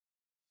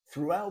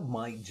Throughout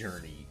my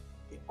journey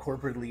in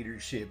corporate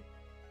leadership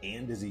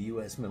and as a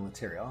U.S.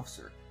 military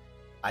officer,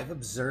 I've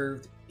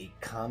observed a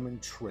common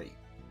trait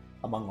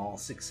among all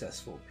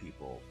successful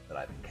people that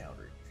I've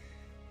encountered.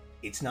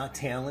 It's not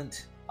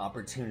talent,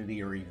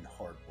 opportunity, or even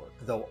hard work,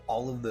 though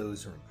all of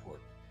those are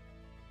important.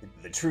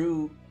 The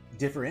true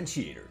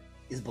differentiator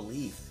is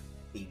belief,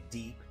 a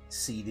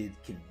deep-seated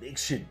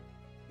conviction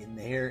in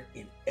their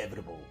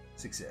inevitable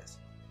success.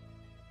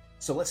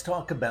 So let's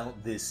talk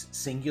about this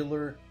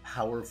singular,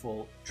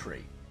 powerful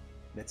trait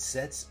that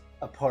sets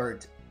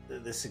apart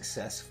the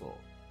successful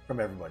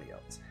from everybody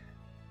else.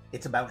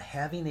 It's about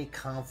having a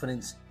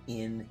confidence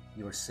in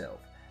yourself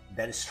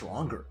that is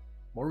stronger,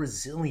 more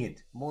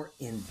resilient, more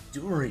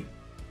enduring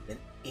than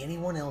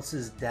anyone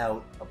else's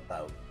doubt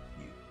about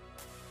you.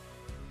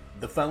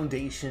 The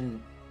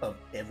foundation of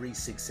every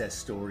success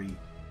story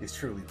is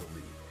truly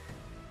belief.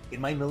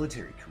 In my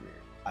military career,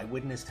 I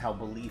witnessed how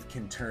belief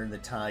can turn the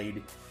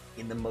tide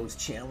in the most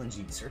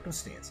challenging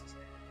circumstances.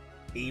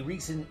 A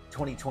recent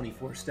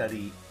 2024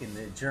 study in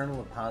the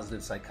Journal of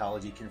Positive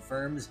Psychology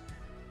confirms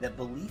that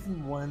belief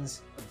in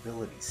one's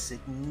abilities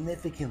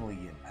significantly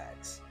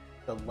impacts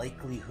the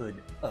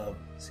likelihood of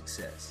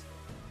success.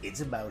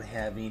 It's about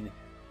having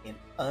an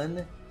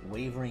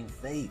unwavering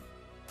faith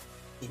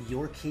in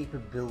your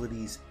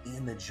capabilities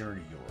and the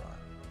journey you're on.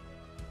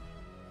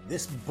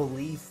 This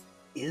belief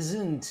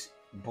isn't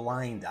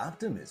blind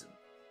optimism.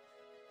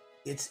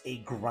 It's a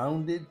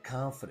grounded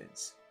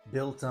confidence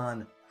built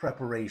on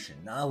preparation,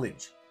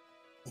 knowledge,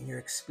 and your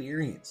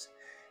experience.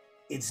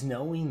 It's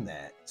knowing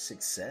that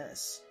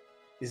success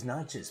is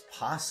not just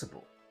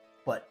possible,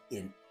 but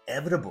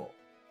inevitable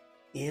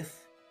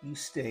if you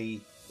stay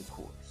the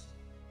course.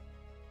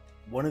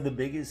 One of the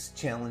biggest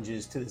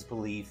challenges to this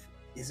belief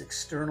is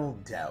external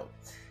doubt.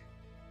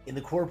 In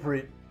the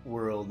corporate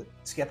world,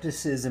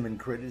 skepticism and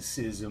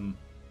criticism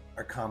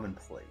are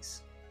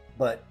commonplace,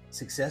 but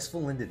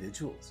successful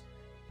individuals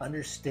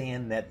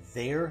understand that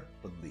their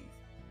belief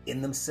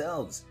in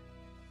themselves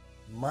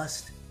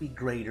must be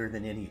greater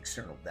than any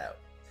external doubt.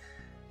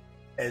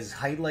 As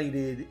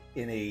highlighted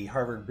in a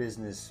Harvard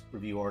Business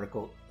Review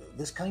article,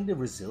 this kind of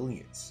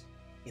resilience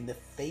in the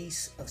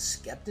face of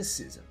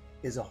skepticism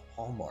is a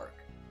hallmark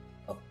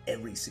of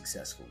every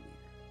successful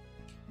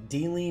leader.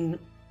 Dealing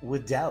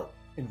with doubt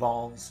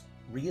involves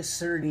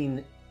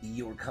reasserting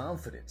your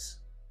confidence,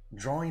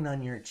 drawing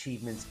on your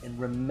achievements, and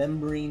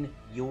remembering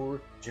your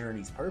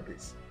journey's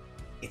purpose.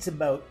 It's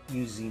about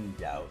using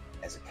doubt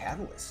as a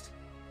catalyst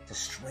to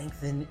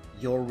strengthen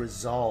your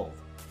resolve,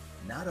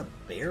 not a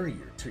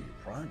barrier to your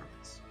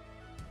progress.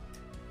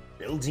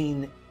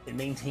 Building and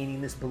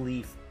maintaining this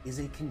belief is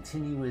a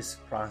continuous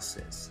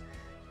process.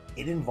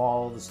 It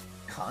involves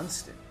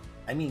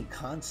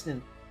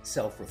constant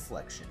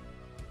self-reflection,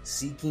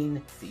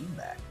 seeking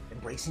feedback,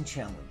 embracing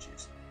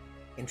challenges,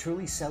 and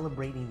truly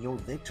celebrating your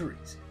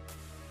victories.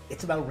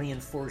 It's about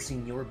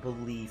reinforcing your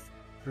belief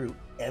through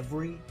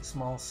every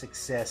small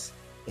success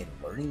and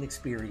learning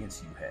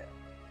experience you have.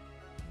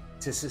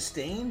 To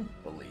sustain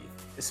belief,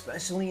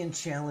 especially in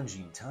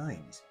challenging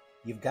times,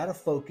 you've got to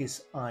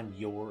focus on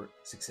your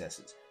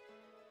successes.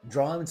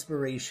 Draw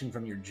inspiration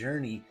from your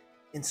journey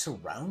and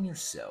surround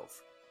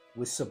yourself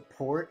with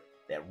support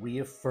that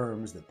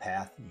reaffirms the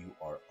path you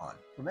are on.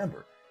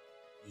 Remember,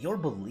 your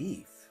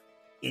belief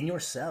in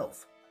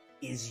yourself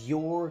is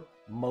your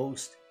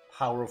most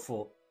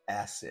powerful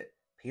asset,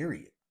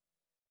 period.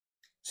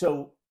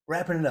 So,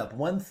 wrapping it up,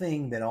 one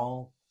thing that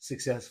all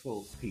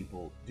successful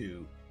people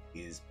do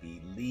is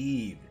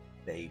believe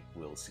they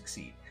will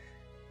succeed.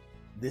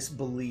 This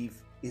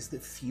belief is the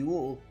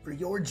fuel for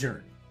your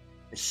journey,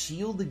 a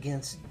shield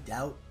against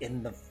doubt,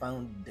 and the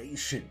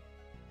foundation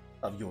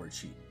of your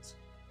achievements.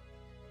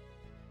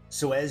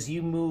 So as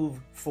you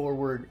move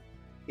forward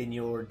in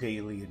your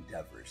daily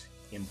endeavors,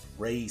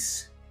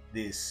 embrace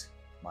this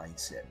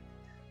mindset.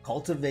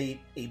 Cultivate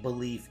a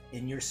belief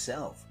in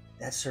yourself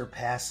that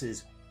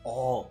surpasses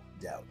all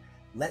doubt.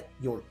 Let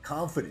your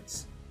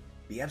confidence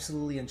be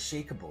absolutely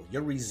unshakable,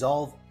 your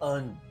resolve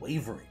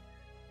unwavering.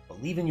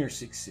 Believe in your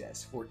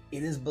success, for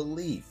it is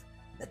belief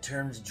that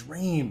turns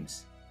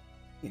dreams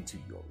into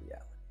your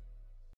reality.